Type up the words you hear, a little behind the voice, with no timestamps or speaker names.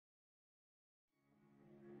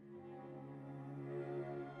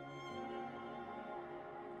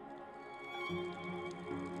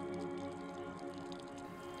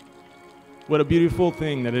What a beautiful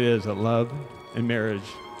thing that it is that love and marriage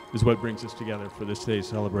is what brings us together for this day's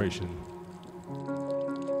celebration.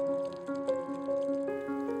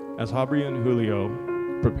 As Aubree and Julio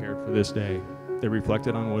prepared for this day, they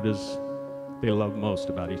reflected on what is they love most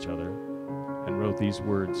about each other and wrote these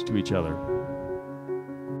words to each other.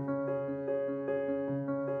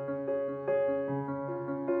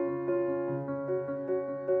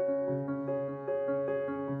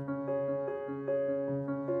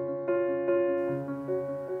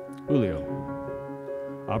 Julio,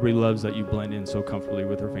 Aubree loves that you blend in so comfortably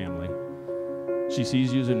with her family. She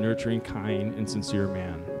sees you as a nurturing, kind, and sincere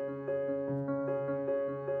man.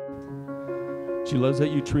 She loves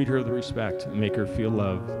that you treat her with respect and make her feel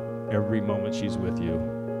loved every moment she's with you.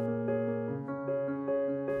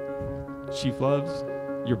 She loves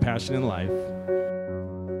your passion in life.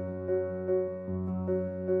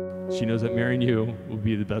 She knows that marrying you will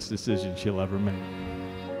be the best decision she'll ever make.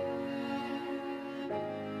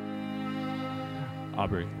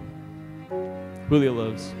 Aubree, Julio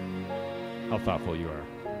loves how thoughtful you are.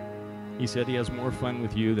 He said he has more fun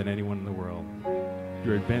with you than anyone in the world.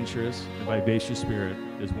 Your adventurous and vivacious spirit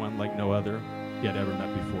is one like no other he had ever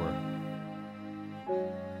met before.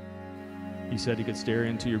 He said he could stare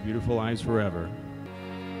into your beautiful eyes forever.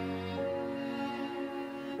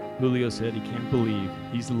 Julio said he can't believe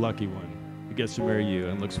he's the lucky one who gets to marry you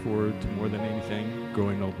and looks forward to more than anything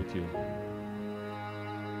growing old with you.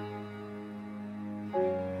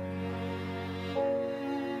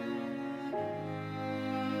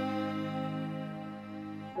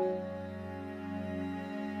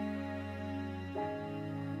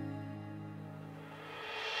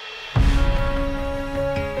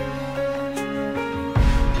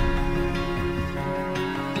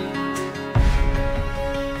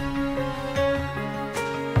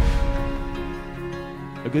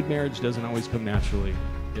 A good marriage doesn't always come naturally.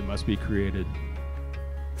 It must be created.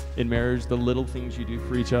 In marriage, the little things you do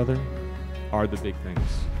for each other are the big things.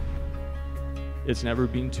 It's never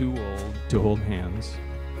being too old to hold hands.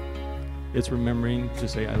 It's remembering to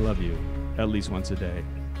say I love you at least once a day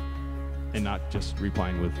and not just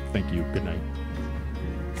replying with thank you, good night.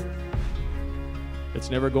 It's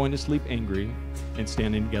never going to sleep angry and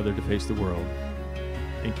standing together to face the world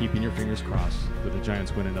and keeping your fingers crossed that the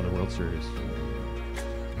Giants win another World Series.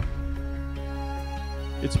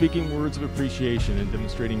 It's speaking words of appreciation and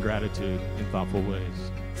demonstrating gratitude in thoughtful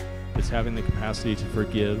ways. It's having the capacity to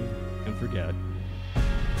forgive and forget.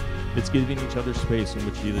 It's giving each other space in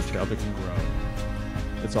which each other can grow.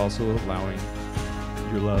 It's also allowing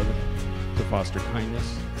your love to foster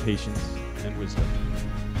kindness, patience, and wisdom.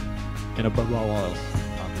 And above all else,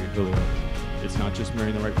 Aubree and Julio, it's not just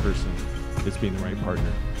marrying the right person, it's being the right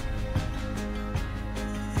partner.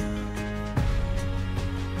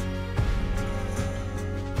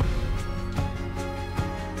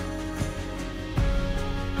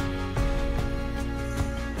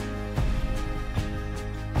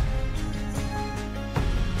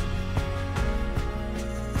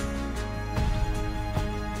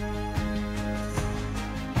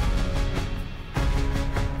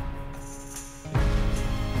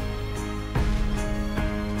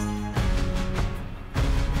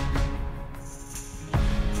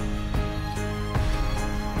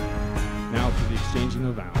 Now for the exchanging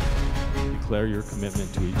of vows, declare your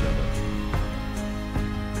commitment to each other.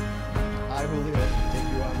 I, Julio, take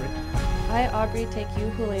you, Aubree. I, Aubree, take you,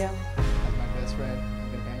 Julio. As my best friend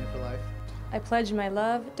and companion for life. I pledge my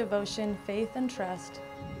love, devotion, faith, and trust.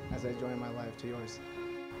 As I join my life to yours.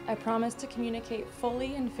 I promise to communicate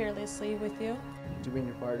fully and fearlessly with you. To be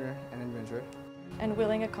your partner and adventurer. And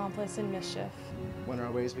willing accomplice in mischief. When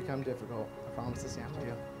our ways become difficult, I promise to stand with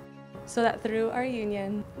you. So that through our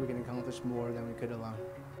union, we can accomplish more than we could alone.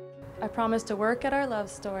 I promise to work at our love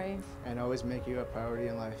story. And always make you a priority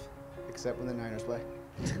in life, except when the Niners play.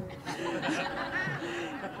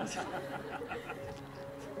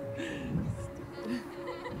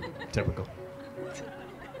 Typical.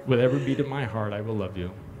 With every beat of my heart, I will love you.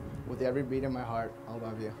 With every beat of my heart, I'll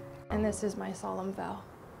love you. And this is my solemn vow.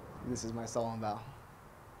 This is my solemn vow.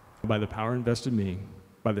 By the power invested in me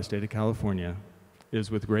by the state of California, it is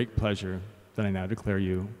with great pleasure that I now declare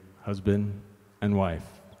you husband and wife.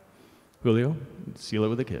 Julio, seal it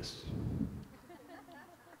with a kiss.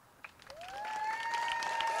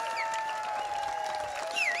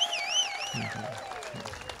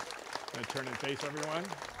 Gonna turn and face everyone.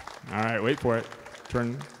 All right, wait for it.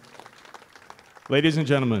 Turn. Ladies and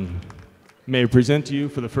gentlemen, may I present to you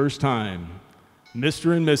for the first time,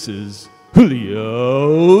 Mr. and Mrs.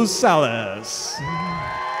 Julio Salas.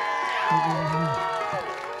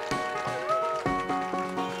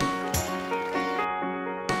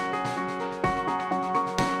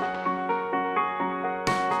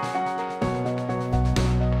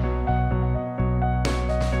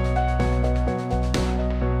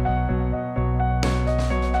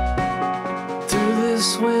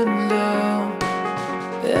 this window,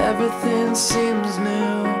 everything seems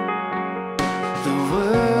new. The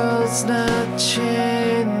world's not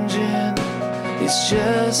changing, it's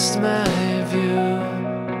just my view.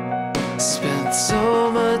 Spent so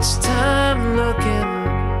much time looking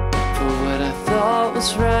for what I thought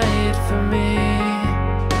was right for me,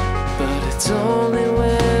 but it's only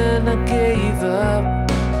when I gave up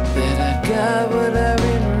that I got what I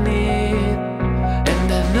really need.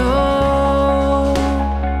 And I know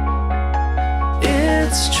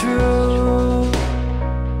it's true.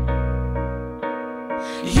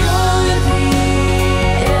 You're the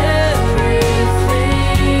everything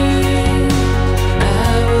I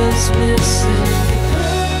was missing.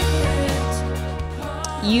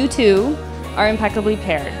 You two are impeccably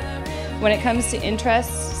paired. When it comes to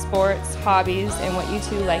interests, sports, hobbies, and what you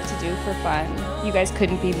two like to do for fun, you guys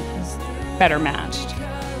couldn't be better matched.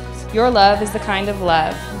 Your love is the kind of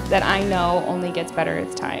love that I know only gets better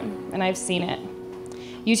with time, and I've seen it.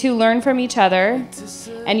 You two learn from each other,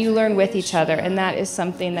 and you learn with each other, and that is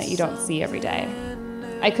something that you don't see every day.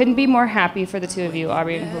 I couldn't be more happy for the two of you,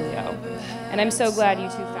 Aubree and Julio, and I'm so glad you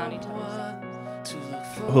two found each other.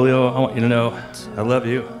 Julio, I want you to know I love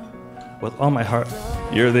you with all my heart.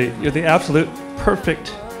 You're the absolute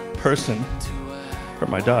perfect person for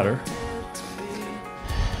my daughter.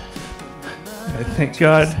 I thank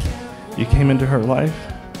God you came into her life.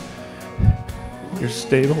 You're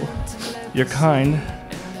stable, you're kind,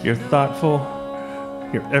 you're thoughtful,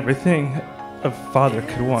 you're everything a father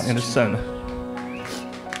could want in a son.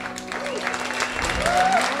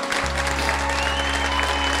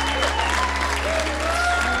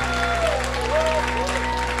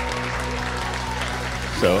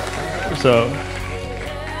 So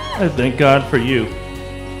I thank God for you.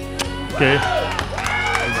 Okay?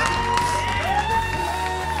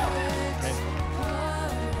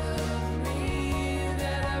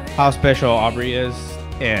 How special Aubree is,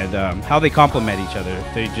 and how they complement each other.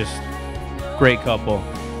 They just great couple.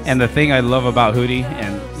 And the thing I love about Hootie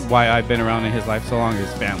and why I've been around in his life so long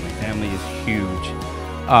is family. Family is huge.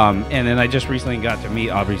 And then I just recently got to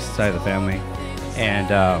meet Aubree's side of the family, and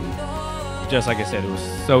just like I said, it was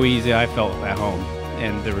so easy. I felt at home,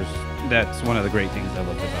 and that's one of the great things I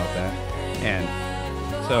loved about that. And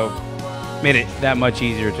so made it that much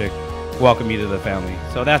easier to welcome you to the family.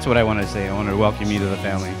 So that's what I want to say. I want to welcome you to the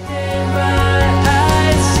family.